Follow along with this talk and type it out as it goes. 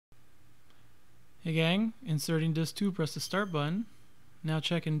Hey gang, inserting disc 2, press the start button. Now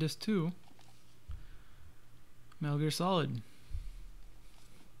checking disc 2. Metal Gear Solid.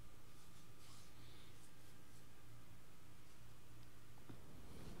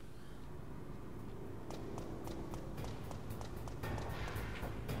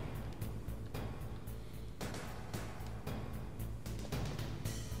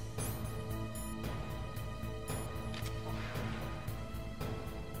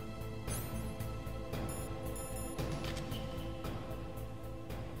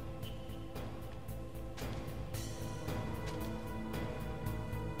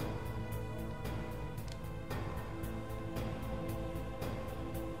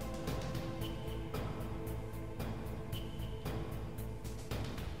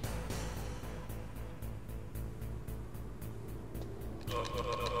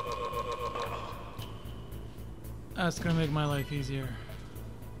 That's gonna make my life easier.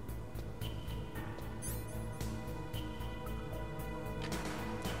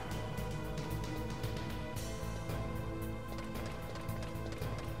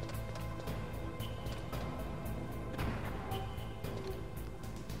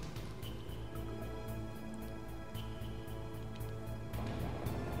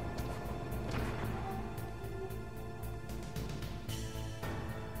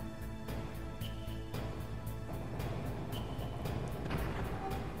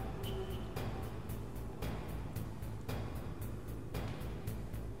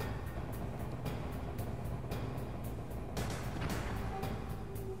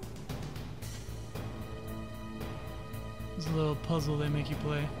 It's a little puzzle they make you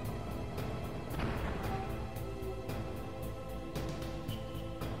play.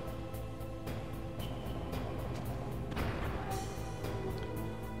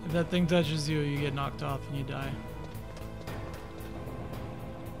 If that thing touches you, you get knocked off and you die.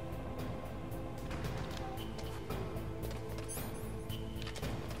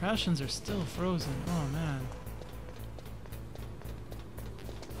 Rations are still frozen. Oh man.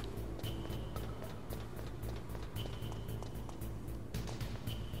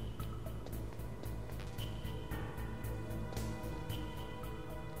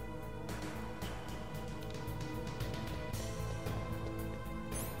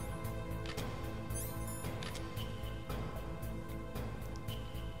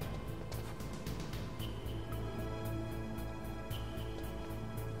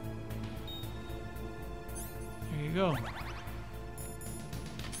 There you go.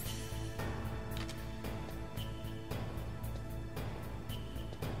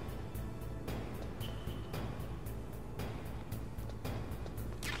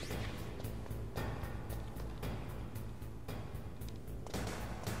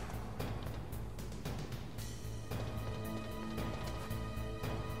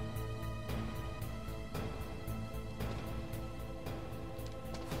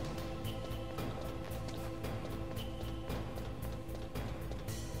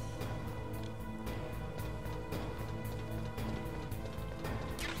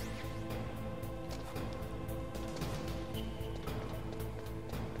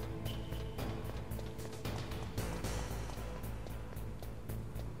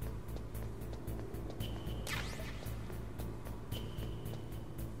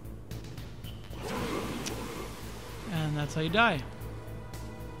 And that's how you die.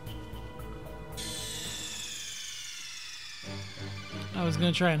 I was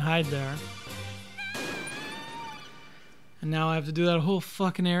gonna try and hide there. And now I have to do that whole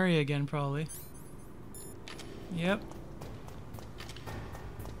fucking area again, probably. Yep.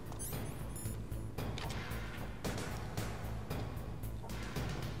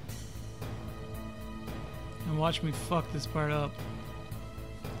 And watch me fuck this part up.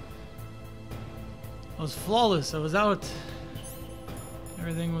 I was flawless. I was out.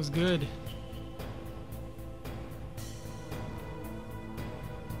 Everything was good.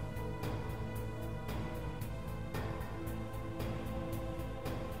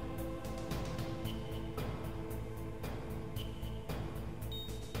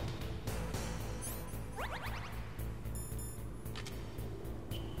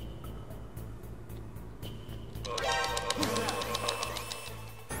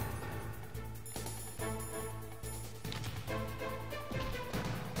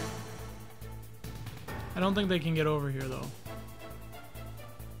 I don't think they can get over here though.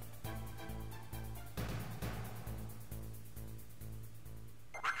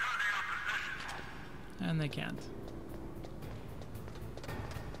 And they can't.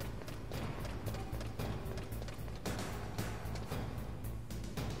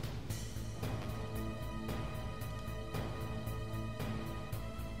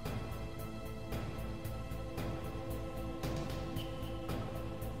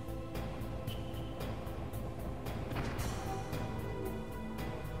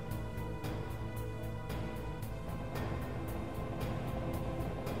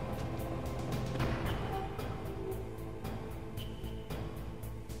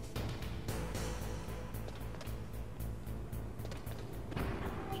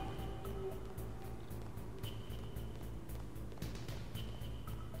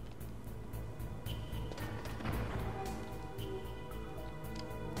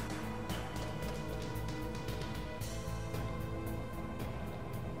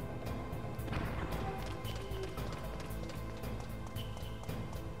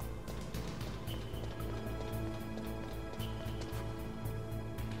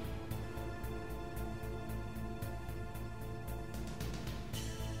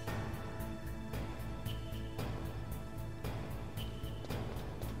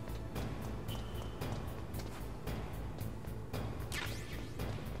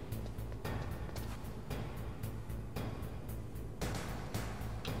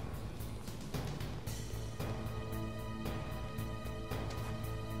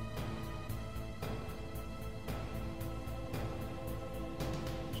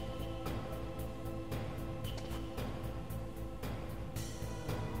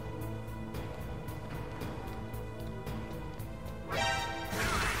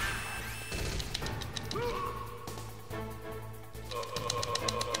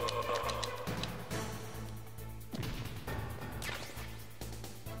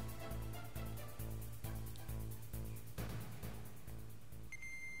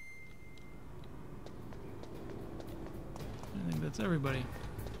 that's everybody.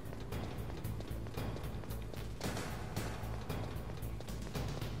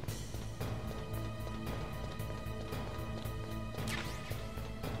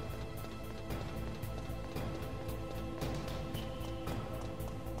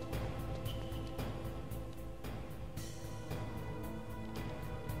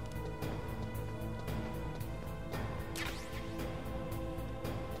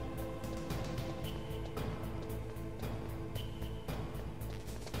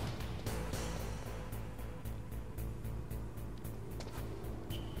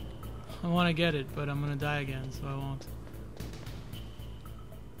 I want to get it, but I'm gonna die again, so I won't.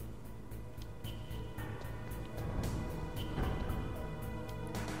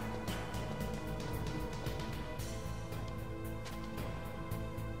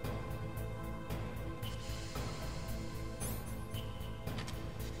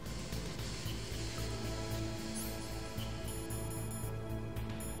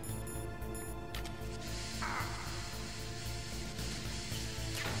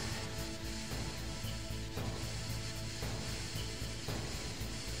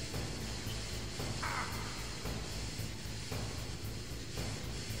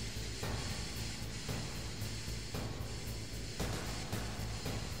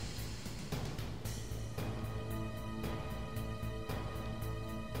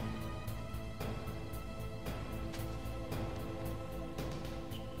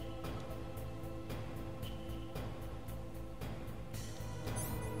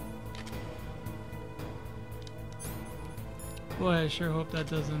 Boy, I sure hope that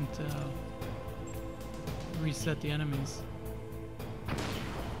doesn't reset the enemies.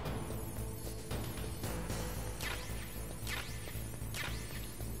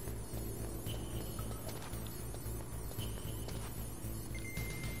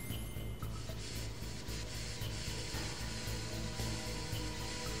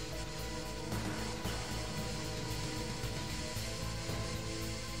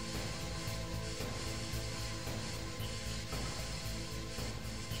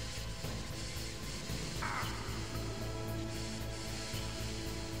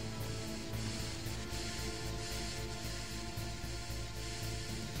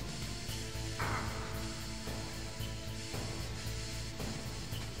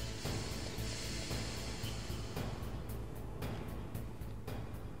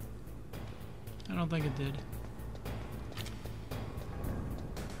 I don't think it did.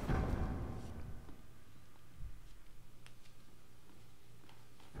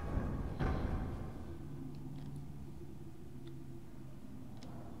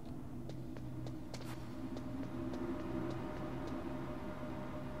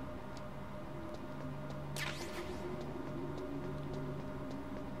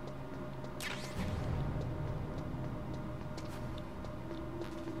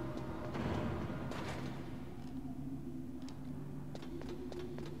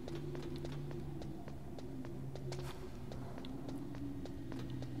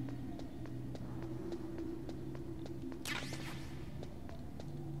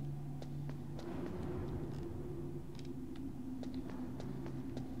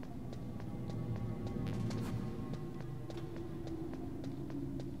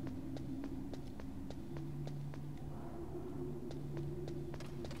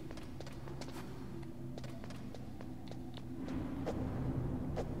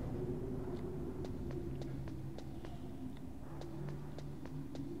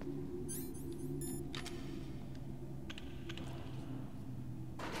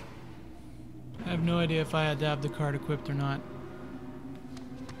 I have no idea if I had to have the card equipped or not.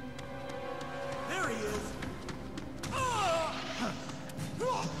 There he is.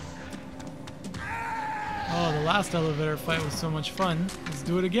 Oh, the last elevator fight was so much fun. Let's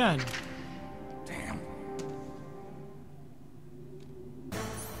do it again. Damn.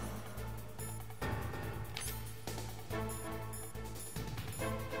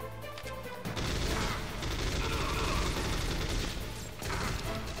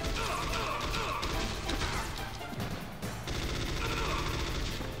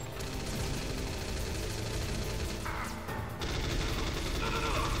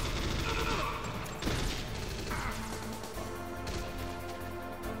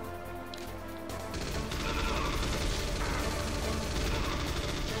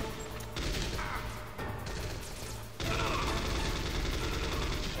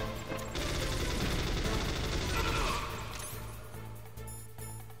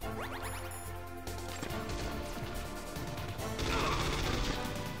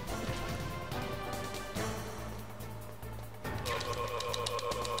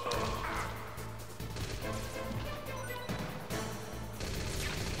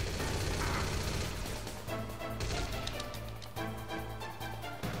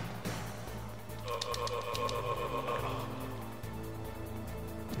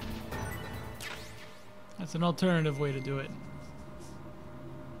 That's an alternative way to do it.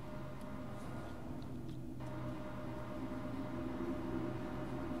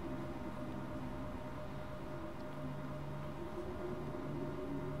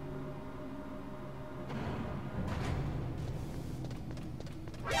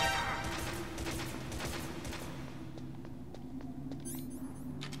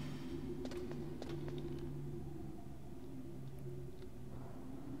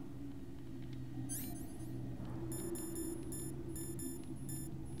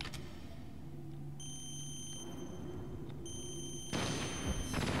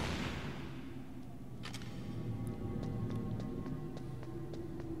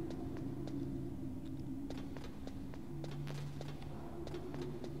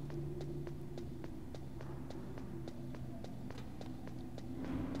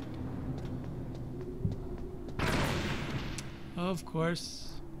 Of course.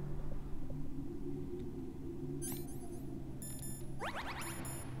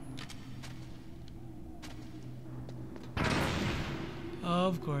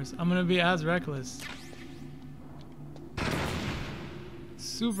 Of course. I'm gonna be as reckless.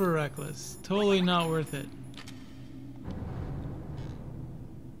 Super reckless. Totally not worth it.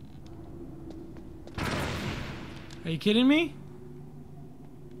 Are you kidding me?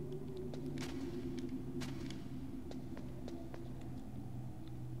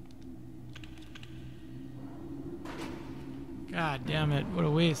 God damn it, what a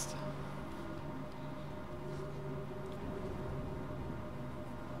waste.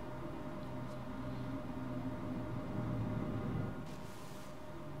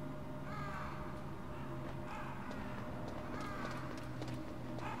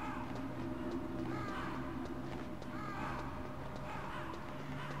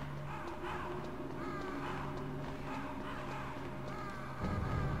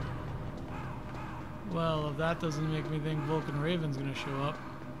 Well, if that doesn't make me think Vulcan Raven's gonna show up.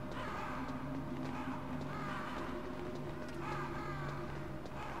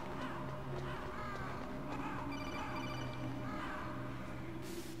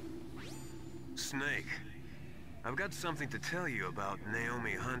 Snake, I've got something to tell you about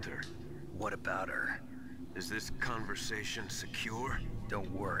Naomi Hunter. What about her? Is this conversation secure? Don't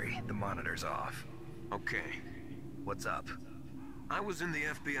worry, the monitor's off. Okay. What's up? I was in the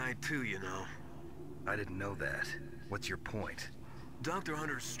FBI too, you know. I didn't know that. What's your point? Dr.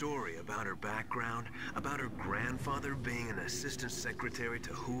 Hunter's story about her background, about her grandfather being an assistant secretary to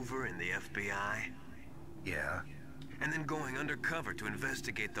Hoover in the FBI. Yeah? And then going undercover to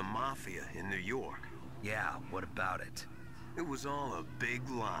investigate the mafia in New York. Yeah, what about it? It was all a big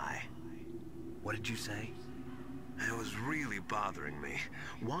lie. What did you say? It was really bothering me.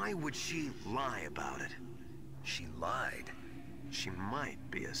 Why would she lie about it? She lied. She might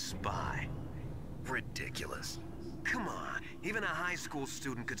be a spy. Ridiculous. Come on, even a high school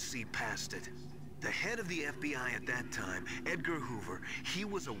student could see past it. The head of the FBI at that time, Edgar Hoover, he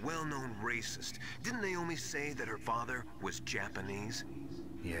was a well-known racist. Didn't Naomi say that her father was Japanese?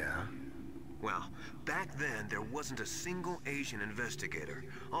 Yeah? Well, back then, there wasn't a single Asian investigator.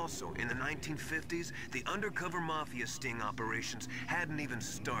 Also, in the 1950s, the undercover mafia sting operations hadn't even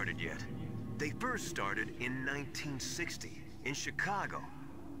started yet. They first started in 1960, in Chicago,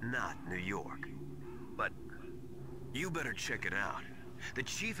 not New York. But you better check it out. The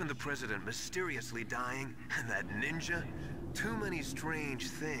chief and the president mysteriously dying, and that ninja. Too many strange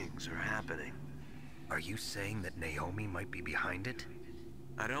things are happening. are you saying that Naomi might be behind it?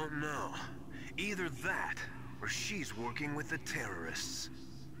 I don't know. Either that, or she's working with the terrorists.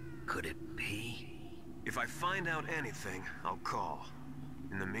 Could it be? If I find out anything, I'll call.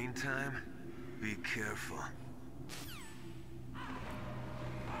 In the meantime, be careful.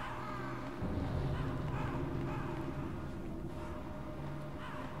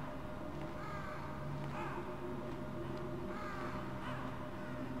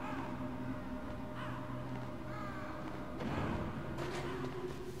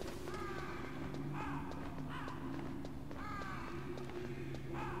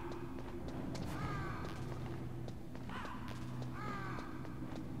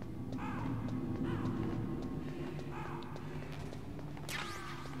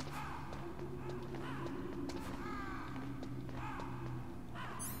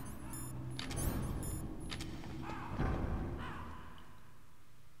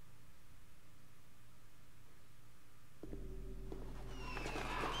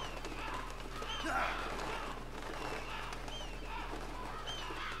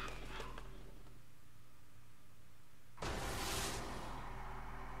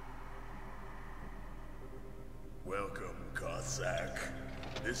 Welcome, Cossack.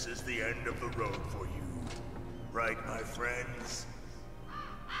 This is the end of the road for you. Right, my friends?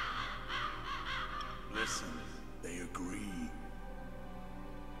 Listen, they agree.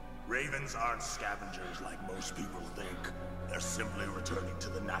 Ravens aren't scavengers like most people think. They're simply returning to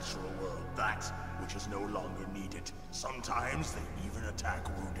the natural world, that which is no longer needed. Sometimes they even attack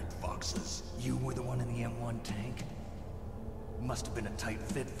wounded foxes. You were the one in the M1 tank? Must have been a tight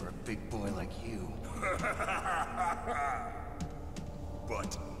fit for a big boy like you.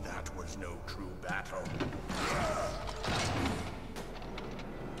 But that was no true battle.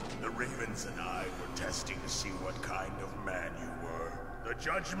 The Ravens and I were testing to see what kind of man you were. The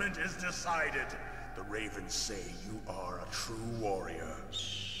judgment is decided. The Ravens say you are a true warrior.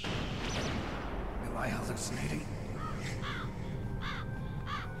 Am I hallucinating?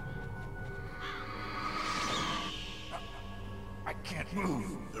 I can't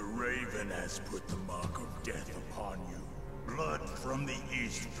move. The Raven has put the mark of death upon you. Blood from the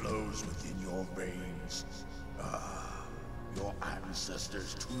east flows within your veins. Ah, your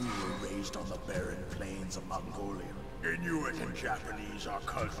ancestors too were raised on the barren plains of Mongolia. Inuit and Japanese are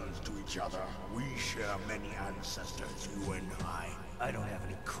cousins to each other. We share many ancestors, you and I. I don't have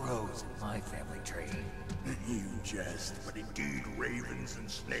any crows in my family tree. You jest, but indeed ravens and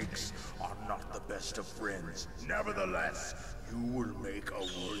snakes are not the best of friends. Nevertheless, you will make a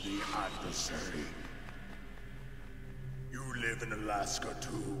worthy adversary. You live in Alaska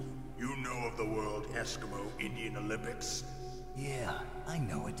too. You know of the World Eskimo Indian Olympics? Yeah, I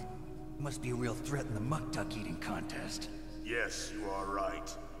know it. Must be a real threat in the muck-duck eating contest. Yes, you are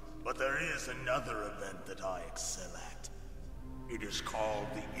right. But there is another event that I excel at. It is called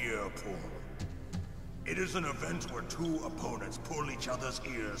the Ear Pull. It is an event where two opponents pull each other's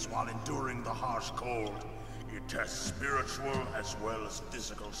ears while enduring the harsh cold. It tests spiritual as well as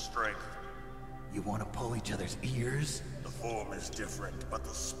physical strength. You want to pull each other's ears? The form is different, but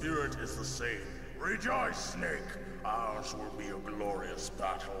the spirit is the same. Rejoice, Snake! Ours will be a glorious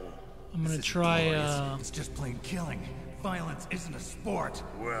battle. I'm gonna This is try, glorious. It's just plain killing. Violence isn't a sport.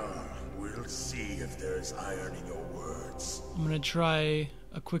 Well, we'll see if there's iron in your words. I'm gonna try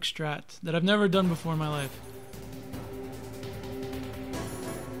a quick strat that I've never done before in my life.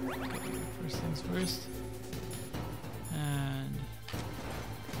 First things first. And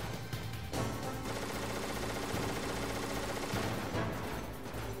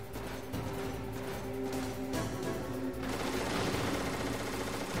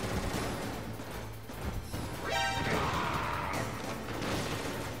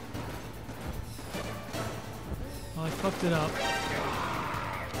well, I fucked it up.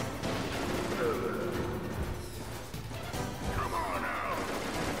 Come on out!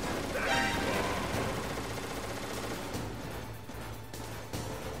 There you are!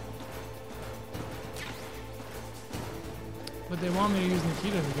 But they want me to use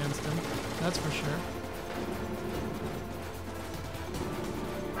Nikitas against them, that's for sure.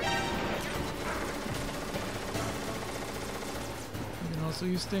 You can also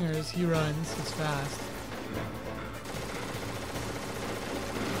use Stingers, he runs, he's fast.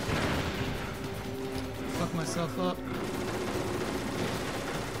 Fuck myself up.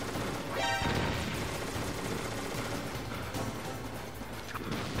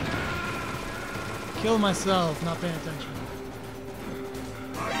 Kill myself, not paying attention.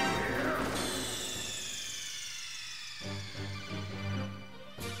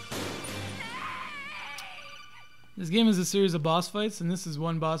 This game is a series of boss fights, and this is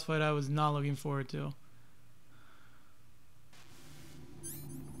one boss fight I was not looking forward to.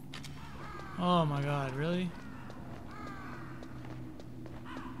 Oh my god, really?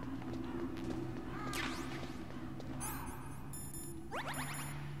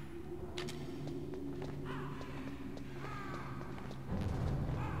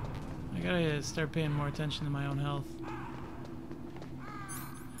 I gotta start paying more attention to my own health.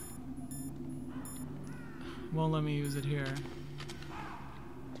 Won't let me use it here.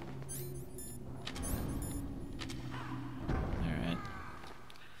 Alright.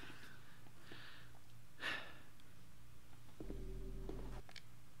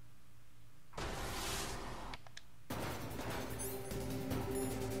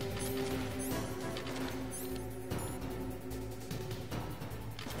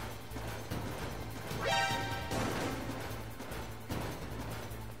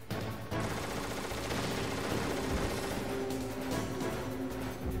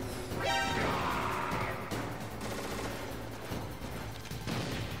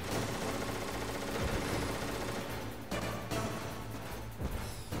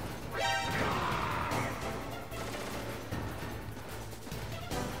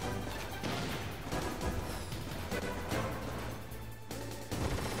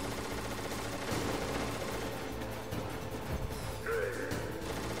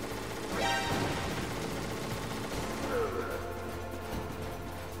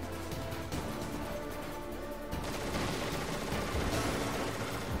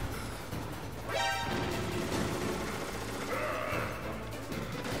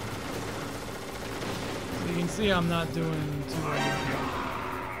 See, I'm not doing too well.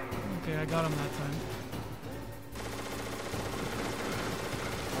 Okay, I got him that time.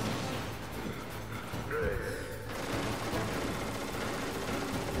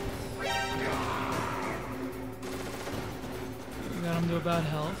 Got him to about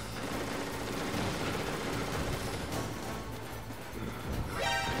health.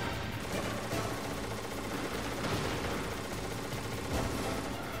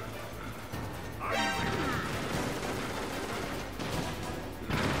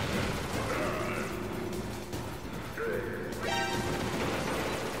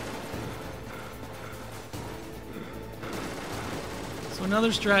 So another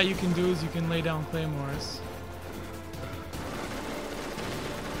strat you can do is you can lay down claymores.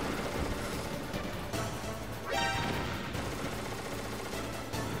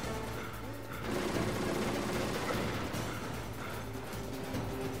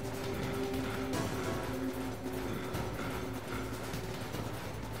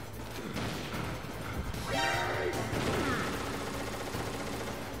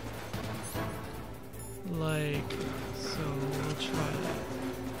 Like, so we'll try that.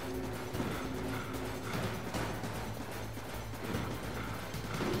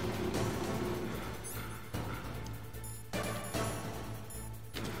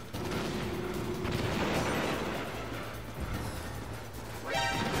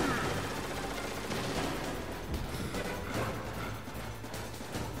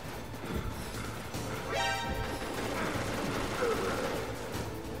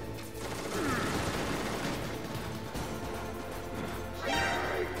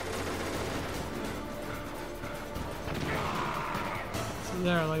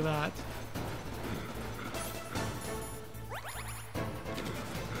 There, like that.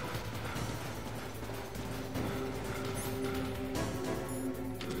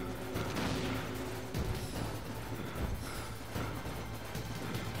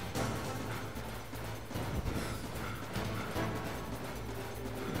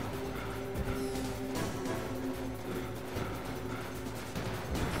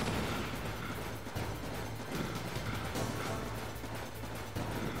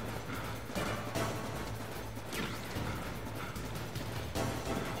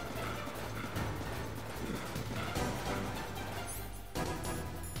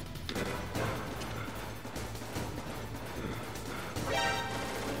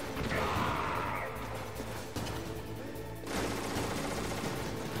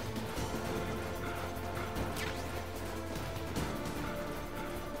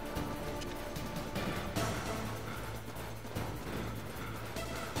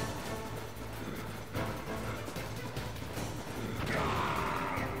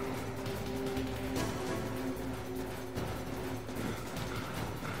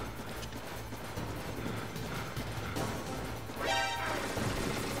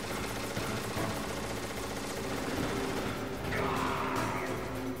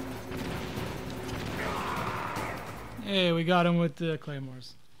 Hey, we got him with the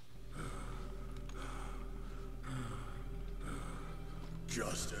claymores.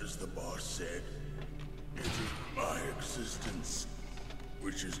 Just as the boss said, it is my existence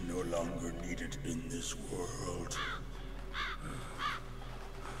which is no longer needed in this world.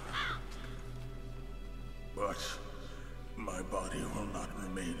 But my body will not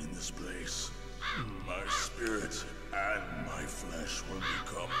remain in this place. My spirit and my flesh will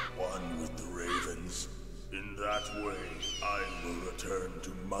become one with the ravens. In that way, I will return to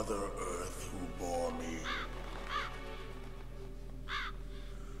Mother Earth who bore me.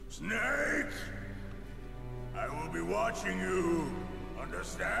 Snake! I will be watching you.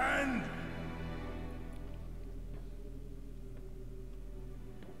 Understand?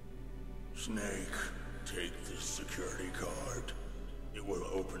 Snake, take this security card. It will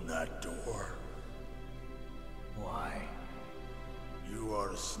open that door. Why? You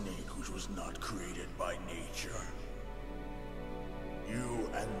are a snake which was not created by nature. You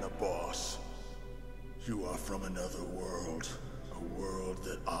and the boss. You are from another world. A world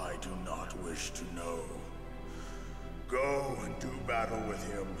that I do not wish to know. Go and do battle with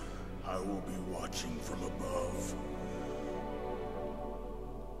him. I will be watching from above.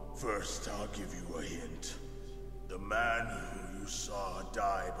 First, I'll give you a hint. The man who you saw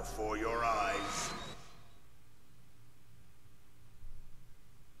die before your eyes.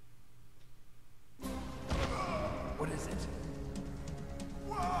 What is it?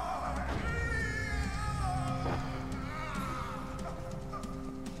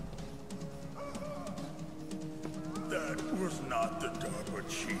 That was not the DARPA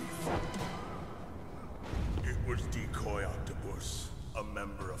chief. It was Decoy Octopus, a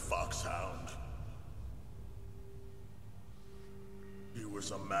member of Foxhound. He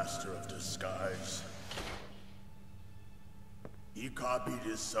was a master of disguise. He copied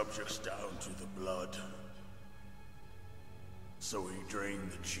his subjects down to the blood. So he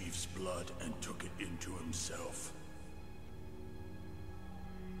drained the chief's blood and took it into himself.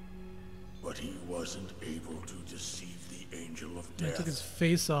 But he wasn't able to deceive the Angel of He Death. took his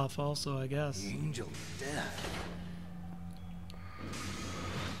face off also, I guess. The Angel of Death.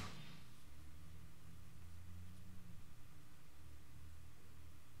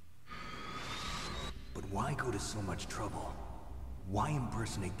 But why go to so much trouble? Why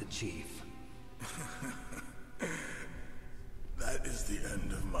impersonate the chief? That is the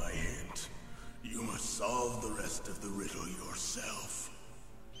end of my hint. You must solve the rest of the riddle yourself.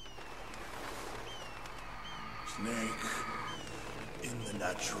 Snake, in the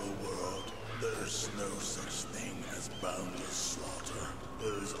natural world, there's no such thing as boundless slaughter.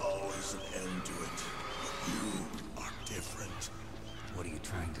 There's always an end to it. But you are different. What are you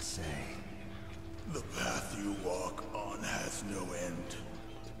trying to say? The path you walk on has no end.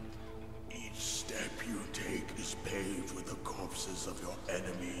 Each step you take is paved with the corpses of your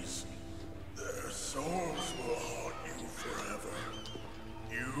enemies. Their souls will haunt you forever.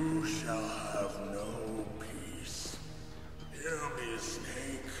 You shall have no peace. Hear me,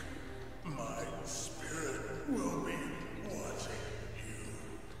 Snake. My spirit will be watching you.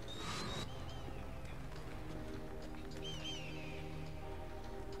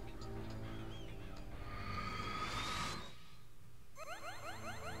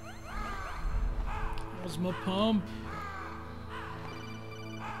 Where's my pump?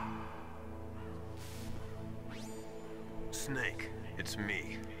 Snake, it's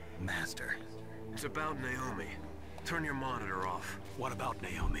me. Master. It's about Naomi. Turn your monitor off. What about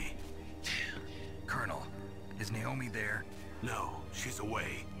Naomi? Colonel, is Naomi there? No, she's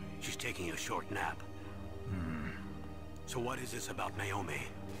away. She's taking a short nap. So what is this about Naomi?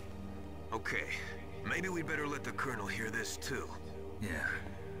 Okay, maybe we'd better let the Colonel hear this too. Yeah.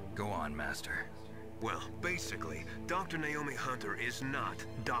 Go on, Master. Well, basically, Dr. Naomi Hunter is not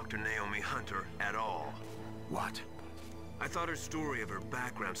Dr. Naomi Hunter at all. What? I thought her story of her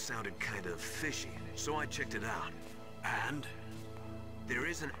background sounded kind of fishy, so I checked it out. And? There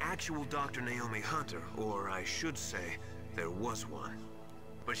is an actual Dr. Naomi Hunter, or I should say, there was one.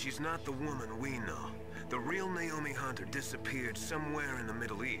 But she's not the woman we know. The real Naomi Hunter disappeared somewhere in the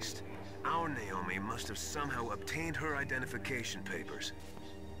Middle East. Our Naomi must have somehow obtained her identification papers.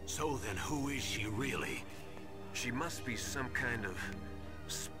 So then who is she really? She must be some kind of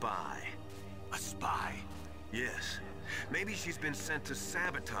spy. A spy? Yes. Maybe she's been sent to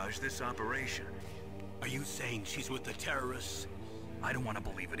sabotage this operation. Are you saying she's with the terrorists? I don't want to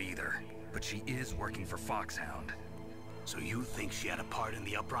believe it either, but she is working for Foxhound. So you think she had a part in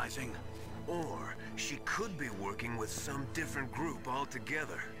the uprising? Or she could be working with some different group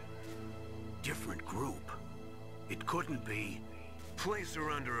altogether. Different group? It couldn't be... Place her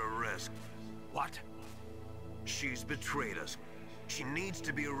under arrest. What? She's betrayed us. She needs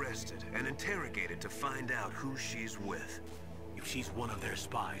to be arrested and interrogated to find out who she's with. If she's one of their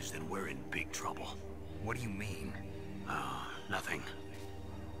spies, then we're in big trouble. What do you mean? Nothing.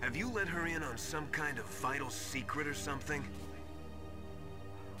 Have you let her in on some kind of vital secret or something?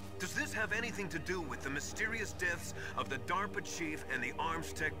 Does this have anything to do with the mysterious deaths of the DARPA chief and the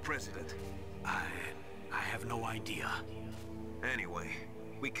Arms Tech president? I have no idea. Anyway,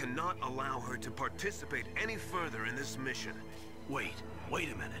 we cannot allow her to participate any further in this mission. Wait a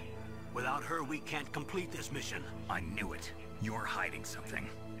minute. Without her, we can't complete this mission. I knew it. You're hiding something.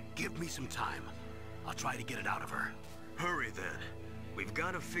 Give me some time. I'll try to get it out of her. Hurry then. We've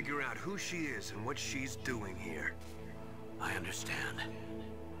got to figure out who she is and what she's doing here. I understand.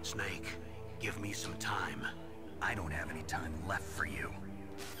 Snake, give me some time. I don't have any time left for you.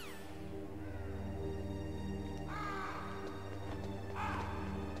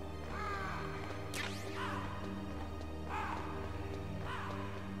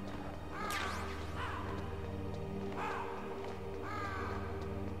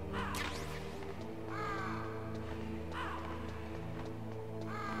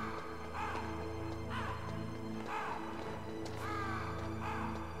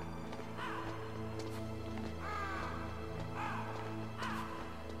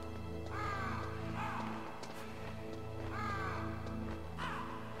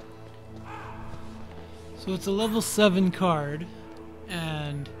 So it's a level 7 card,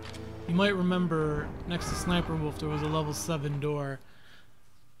 and you might remember next to Sniper Wolf there was a level 7 door.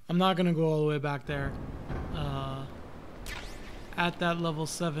 I'm not gonna go all the way back there. At that level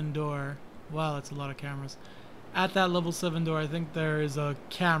 7 door, wow, that's a lot of cameras. At that level 7 door, I think there is a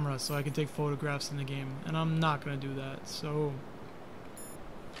camera, so I can take photographs in the game, and I'm not gonna do that. So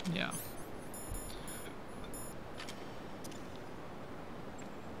Yeah.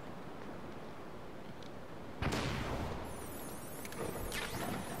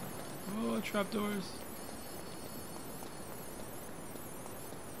 Oh, trapdoors.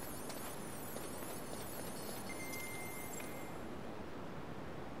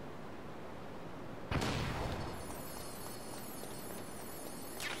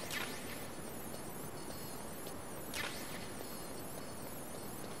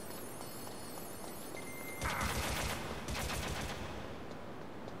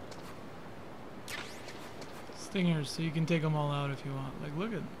 Stingers, so you can take them all out if you want. Like,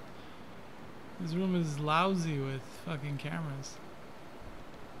 look at this room is lousy with fucking cameras.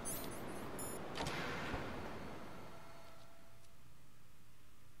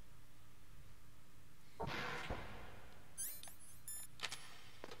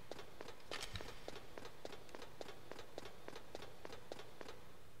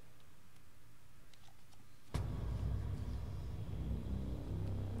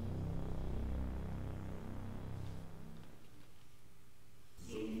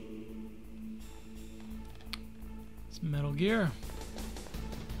 Metal Gear.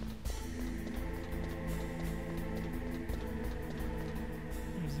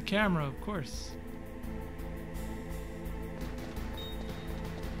 There's the camera, of course.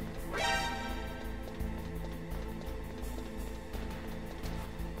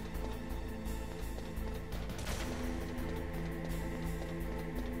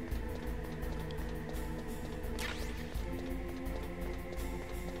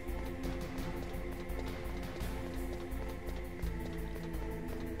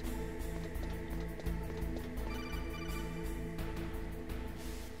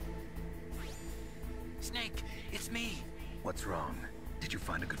 Snake, it's me. What's wrong? Did you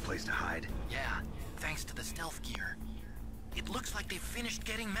find a good place to hide? Yeah, thanks to the stealth gear. It looks like they've finished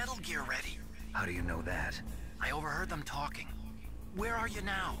getting Metal Gear ready. How do you know that? I overheard them talking. Where are you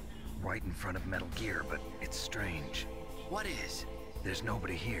now? Right in front of Metal Gear, but it's strange. What is? There's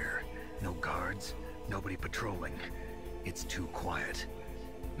nobody here. No guards, nobody patrolling. It's too quiet.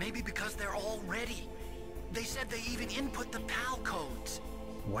 Maybe because they're all ready. They said they even input the PAL codes.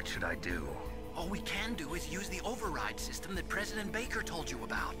 What should I do? All we can do is use the override system that President Baker told you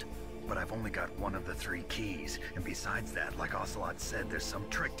about. But I've only got one of the 3 keys, and besides that, like Ocelot said, there's some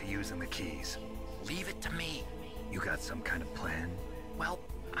trick to using the keys. Leave it to me. You got some kind of plan? Well,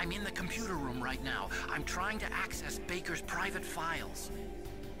 I'm in the computer room right now. I'm trying to access Baker's private files.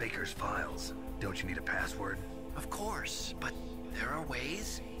 Baker's files? Don't you need a password? Of course, but there are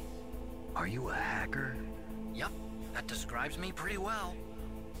ways. Are you a hacker? Yup, that describes me pretty well.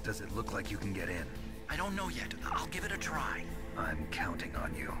 Does it look like you can get in? I don't know yet. I'll give it a try. I'm counting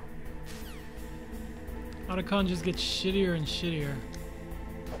on you. Otacon just gets shittier and shittier.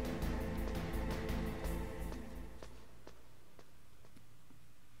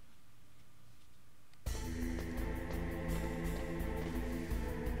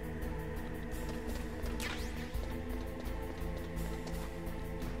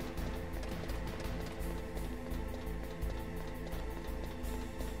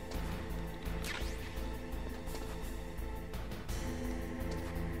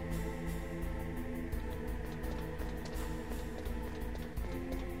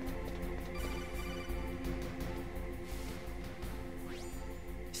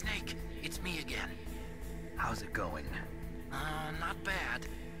 Snake, it's me again. How's it going? Not bad.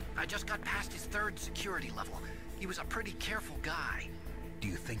 I just got past his 3rd security level. He was a pretty careful guy. Do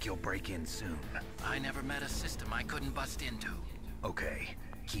you think you'll break in soon? I never met a system I couldn't bust into. Okay,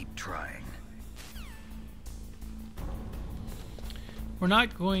 keep trying. We're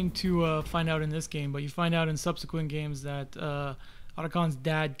not going to find out in this game, but you find out in subsequent games that Otacon's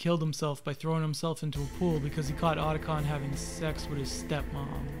dad killed himself by throwing himself into a pool because he caught Otacon having sex with his stepmom.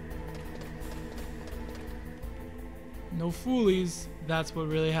 No foolies, that's what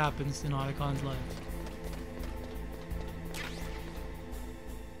really happens in Otacon's life.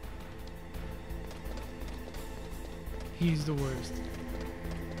 He's the worst.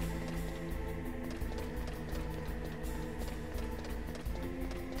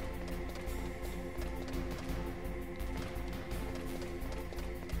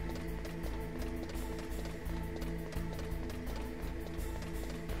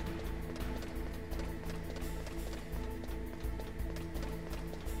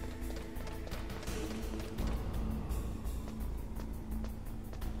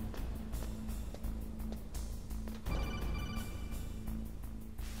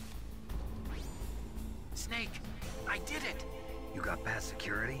 Snake, I did it! You got past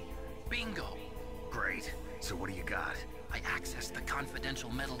security? Bingo! Great. So what do you got? I accessed the confidential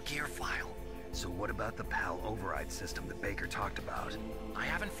Metal Gear file. So what about the PAL override system that Baker talked about? I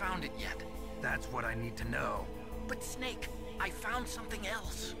haven't found it yet. That's what I need to know. But Snake, I found something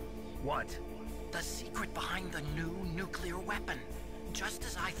else. What? The secret behind the new nuclear weapon. Just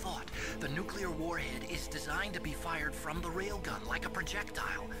as I thought, the nuclear warhead is designed to be fired from the railgun like a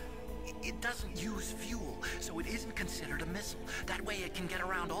projectile. It doesn't use fuel, so it isn't considered a missile. That way it can get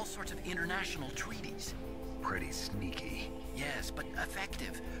around all sorts of international treaties. Pretty sneaky. Yes, but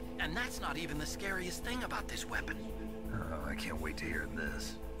effective. And that's not even the scariest thing about this weapon. Oh, I can't wait to hear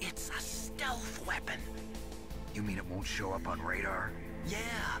this. It's a stealth weapon. You mean it won't show up on radar? Yeah.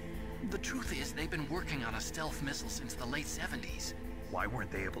 The truth is, they've been working on a stealth missile since the late 70s. Why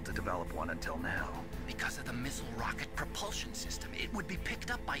weren't they able to develop one until now? Because of the missile rocket propulsion system, it would be picked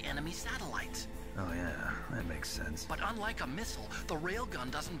up by enemy satellites. Oh yeah, that makes sense. But unlike a missile, the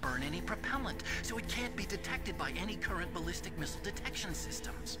railgun doesn't burn any propellant, so it can't be detected by any current ballistic missile detection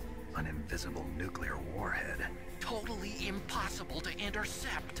systems. An invisible nuclear warhead. Totally impossible to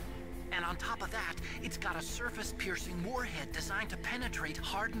intercept. And on top of that, it's got a surface-piercing warhead designed to penetrate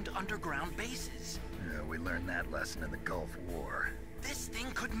hardened underground bases. Yeah, we learned that lesson in the Gulf War. This thing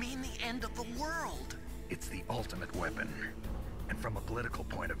could mean the end of the world. It's the ultimate weapon. And from a political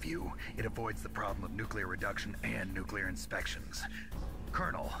point of view, it avoids the problem of nuclear reduction and nuclear inspections.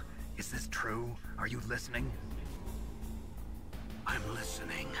 Colonel, is this true? Are you listening? I'm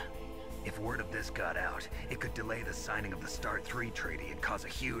listening. If word of this got out, it could delay the signing of the START 3 treaty and cause a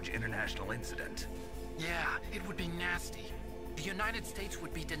huge international incident. Yeah, it would be nasty. The United States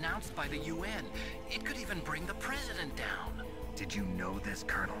would be denounced by the UN. It could even bring the president down. Did you know this,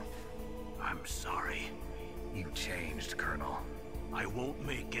 Colonel? I'm sorry. You changed, Colonel. I won't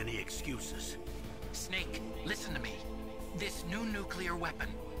make any excuses. Snake, listen to me. This new nuclear weapon,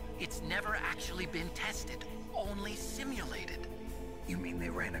 it's never actually been tested, only simulated. You mean they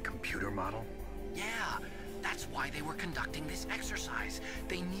ran a computer model? Yeah, that's why they were conducting this exercise.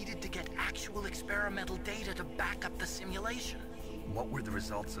 They needed to get actual experimental data to back up the simulation. What were the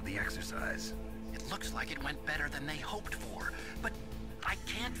results of the exercise? It looks like it went better than they hoped for, but I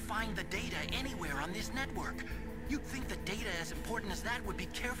can't find the data anywhere on this network. You'd think the data as important as that would be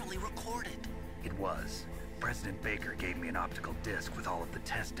carefully recorded. It was. President Baker gave me an optical disc with all of the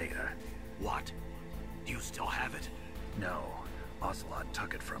test data. What? Do you still have it? No. Ocelot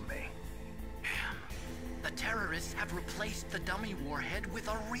took it from me. The terrorists have replaced the dummy warhead with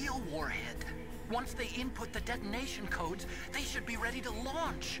a real warhead. Once they input the detonation codes, they should be ready to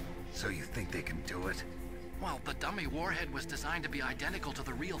launch. So you think they can do it? Well, the dummy warhead was designed to be identical to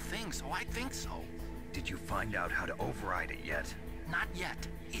the real thing, so I think so. Did you find out how to override it yet? Not yet.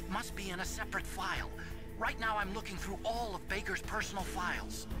 It must be in a separate file. Right now I'm looking through all of Baker's personal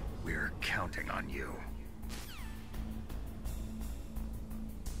files. We're counting on you.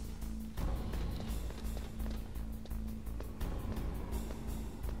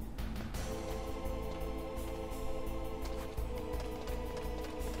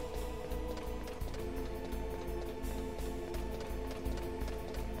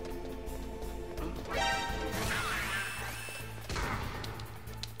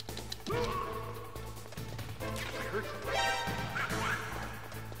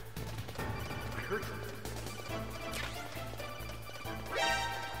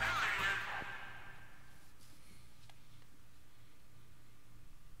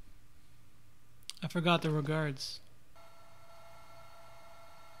 I forgot the regards.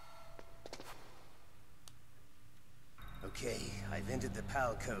 Okay, I've entered the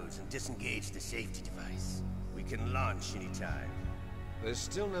PAL codes and disengaged the safety device. We can launch anytime. There's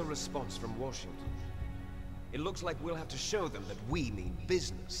still no response from Washington. It looks like we'll have to show them that we mean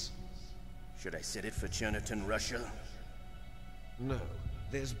business. Should I set it for Cherniton, Russia? No,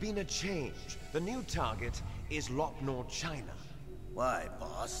 there's been a change. The new target is Lopnor, China. Why,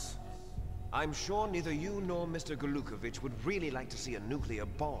 boss? I'm sure neither you nor Mr. Golukovich would really like to see a nuclear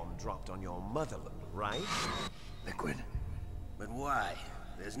bomb dropped on your motherland, right? Liquid. But why?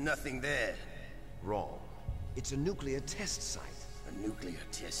 There's nothing there. Wrong. It's a nuclear test site. A nuclear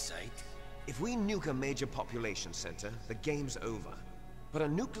test site? If we nuke a major population center, the game's over. But a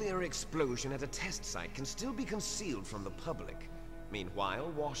nuclear explosion at a test site can still be concealed from the public.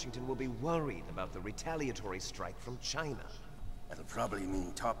 Meanwhile, Washington will be worried about the retaliatory strike from China. That'll probably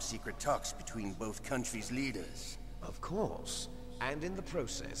mean top-secret talks between both countries' leaders. Of course. And in the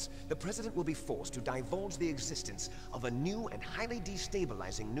process, the President will be forced to divulge the existence of a new and highly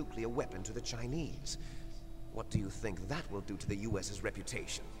destabilizing nuclear weapon to the Chinese. What do you think that will do to the US's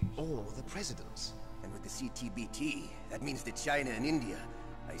reputation? Or the President's? And with the CTBT, that means that China and India...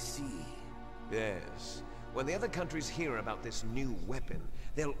 I see. Yes. When the other countries hear about this new weapon,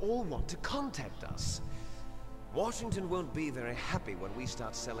 they'll all want to contact us. Washington won't be very happy when we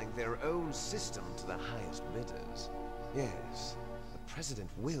start selling their own system to the highest bidders. Yes, the president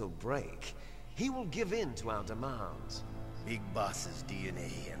will break. He will give in to our demands. Big Boss's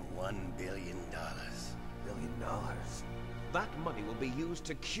DNA and $1 billion. $1 billion? That money will be used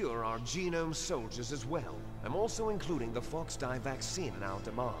to cure our genome soldiers as well. I'm also including the Fox dye vaccine in our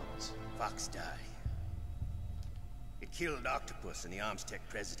demands. Fox dye. It killed Octopus and the Armstech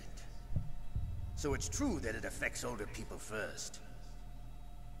president. So it's true that it affects older people first.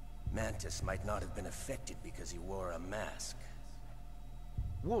 Mantis might not have been affected because he wore a mask.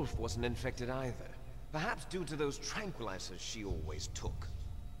 Wolf wasn't infected either. Perhaps due to those tranquilizers she always took.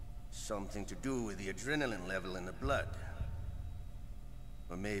 Something to do with the adrenaline level in the blood.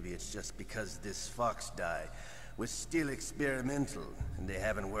 Or maybe it's just because this Fox dye was still experimental and they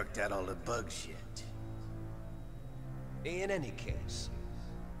haven't worked out all the bugs yet. In any case,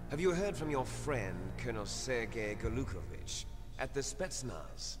 have you heard from your friend, Colonel Sergei Golukovich, at the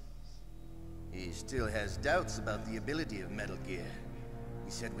Spetsnaz? He still has doubts about the ability of Metal Gear.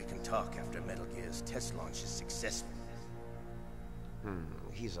 He said we can talk after Metal Gear's test launch is successful.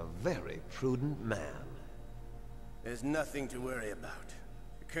 He's a very prudent man. There's nothing to worry about.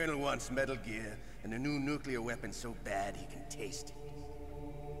 The Colonel wants Metal Gear and a new nuclear weapon so bad he can taste it.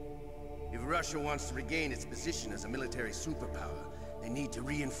 If Russia wants to regain its position as a military superpower, they need to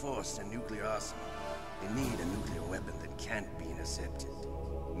reinforce their nuclear arsenal. They need a nuclear weapon that can't be intercepted.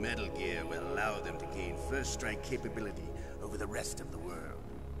 Metal Gear will allow them to gain first strike capability over the rest of the world.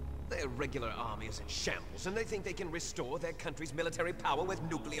 Their regular army is in shambles, and they think they can restore their country's military power with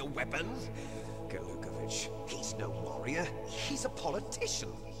nuclear weapons? Golukovich, he's no warrior. He's a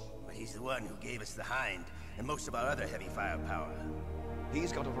politician. But he's the one who gave us the Hind and most of our other heavy firepower.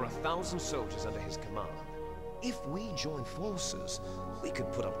 He's got over 1,000 soldiers under his command. If we join forces, we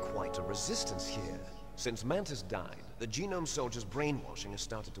could put up quite a resistance here. Since Mantis died, the genome soldiers' brainwashing has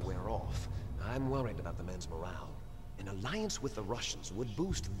started to wear off. I'm worried about the men's morale. An alliance with the Russians would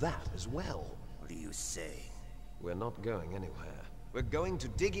boost that as well. What do you say? We're not going anywhere. We're going to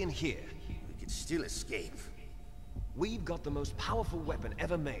dig in here. We could still escape. We've got the most powerful weapon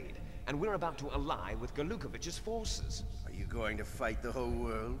ever made, and we're about to ally with Golukovich's forces. Are you going to fight the whole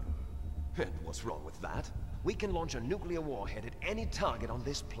world? And what's wrong with that? We can launch a nuclear warhead at any target on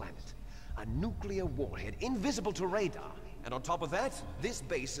this planet. A nuclear warhead invisible to radar. And on top of that, this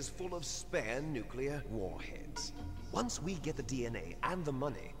base is full of spare nuclear warheads. Once we get the DNA and the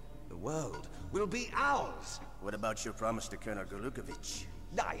money, the world will be ours. What about your promise to Colonel Golukovich?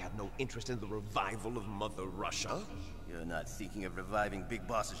 I have no interest in the revival of Mother Russia. You're not thinking of reviving Big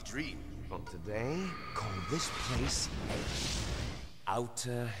Boss's dream. From today, call this place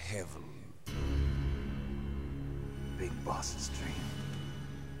Outer Heaven. Big Boss's dream.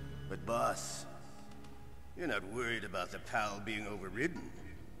 But boss, you're not worried about the PAL being overridden.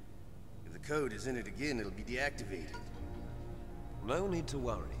 If the code is in it again, it'll be deactivated. No need to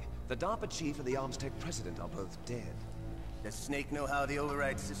worry. The DARPA chief and the Armstech president are both dead. Does Snake know how the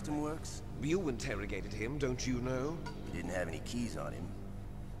override system works? You interrogated him, don't you know? He didn't have any keys on him.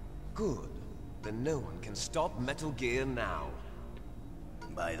 Good. Then no one can stop Metal Gear now.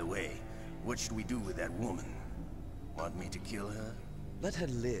 By the way, what should we do with that woman? Want me to kill her? Let her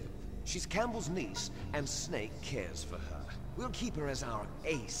live. She's Campbell's niece, and Snake cares for her. We'll keep her as our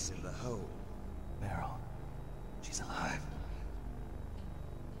ace in the hole. Meryl, she's alive.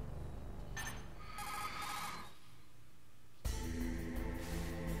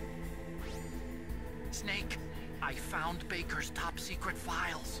 Snake, I found Baker's top-secret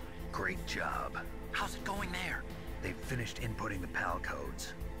files. Great job. How's it going there? They've finished inputting the PAL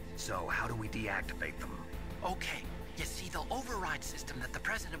codes. So how do we deactivate them? Okay, you see the override system that the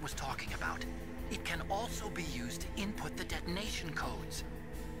President was talking about. It can also be used to input the detonation codes.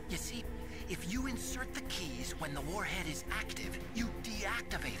 You see, if you insert the keys when the warhead is active, you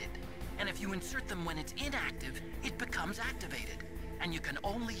deactivate it. And if you insert them when it's inactive, it becomes activated. And you can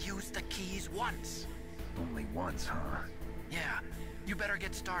only use the keys once. Only once, huh? Yeah, you better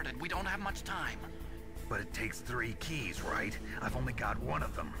get started. We don't have much time. But it takes 3 keys, right? I've only got 1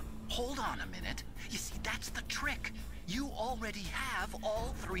 of them. Hold on a minute. You see, that's the trick. You already have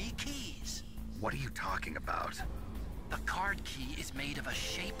all 3 keys. What are you talking about? The card key is made of a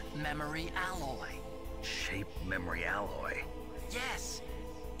shape memory alloy. Shape memory alloy? Yes.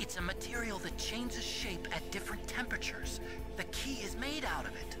 It's a material that changes shape at different temperatures. The key is made out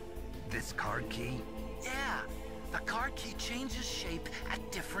of it. This card key? Yeah. The card key changes shape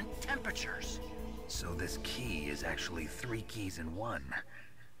at different temperatures. So this key is actually 3 keys in 1.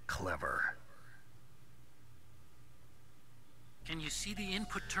 Clever. Can you see the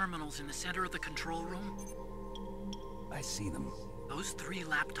input terminals in the center of the control room? I see them. Those 3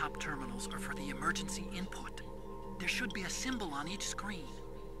 laptop terminals are for the emergency input. There should be a symbol on each screen.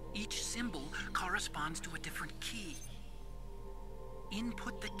 Each symbol corresponds to a different key.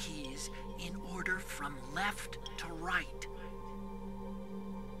 Input the keys in order from left to right.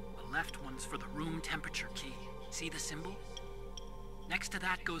 The left one's for the room temperature key. See the symbol? Next to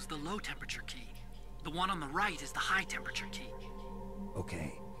that goes the low temperature key. The one on the right is the high temperature key.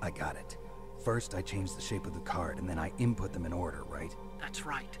 Okay, I got it. First, I change the shape of the card, and then I input them in order, right? That's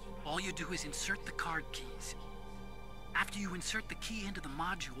right. All you do is insert the card keys. After you insert the key into the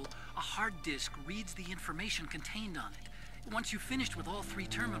module, a hard disk reads the information contained on it. Once you've finished with all 3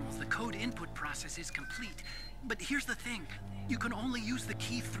 terminals, the code input process is complete. But here's the thing. You can only use the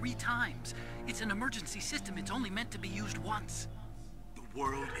key 3 times. It's an emergency system. It's only meant to be used once. The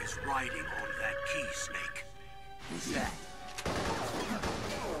world is riding on that key, Snake. Who's that?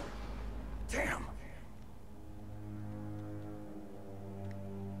 Damn!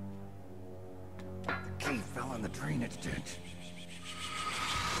 The key fell in the drainage ditch.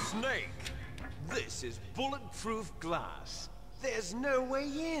 Snake, this is bulletproof glass. There's no way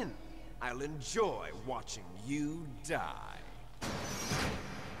in. I'll enjoy watching you die.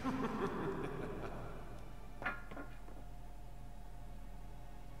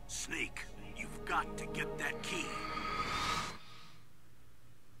 Snake, you've got to get that key.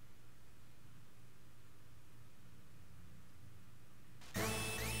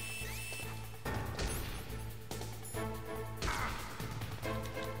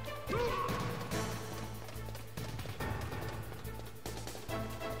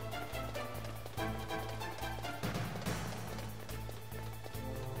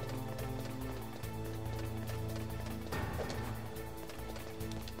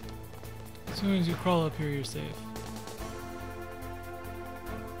 As soon as you crawl up here, you're safe.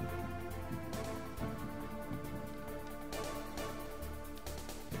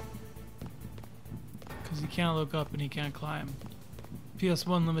 Because he can't look up and he can't climb.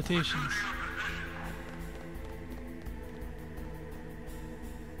 PS1 limitations.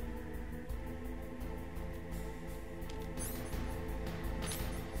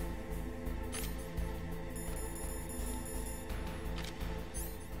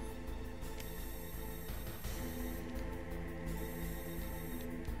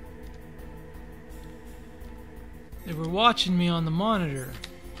 They were watching me on the monitor.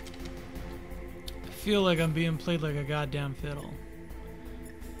 I feel like I'm being played like a goddamn fiddle.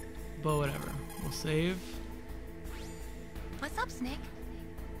 But whatever. We'll save. What's up, Snake?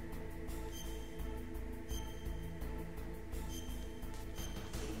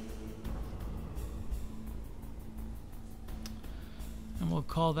 And we'll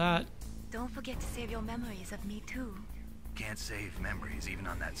call that. Don't forget to save your memories of me too. Can't save memories even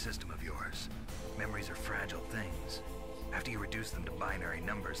on that system of yours. Memories are fragile things. After you reduce them to binary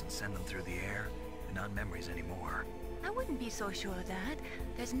numbers and send them through the air, they're not memories anymore. I wouldn't be so sure of that.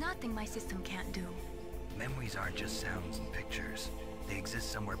 There's nothing my system can't do. Memories aren't just sounds and pictures. They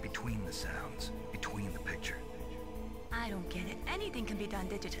exist somewhere between the sounds, between the picture. I don't get it. Anything can be done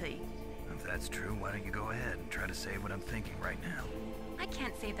digitally. If that's true, why don't you go ahead and try to save what I'm thinking right now? I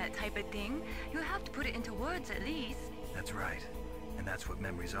can't save that type of thing. You have to put it into words at least. That's right. And that's what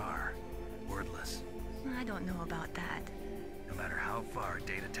memories are. Wordless. I don't know about that. No matter how far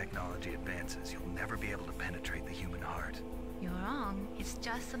data technology advances, you'll never be able to penetrate the human heart. You're wrong. It's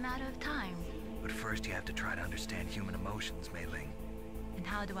just a matter of time. But first you have to try to understand human emotions, Mei Ling. And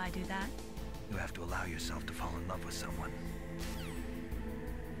how do I do that? You have to allow yourself to fall in love with someone.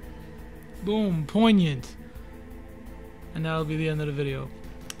 Boom. Poignant. And that'll be the end of the video.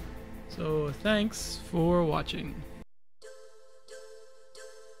 So thanks for watching.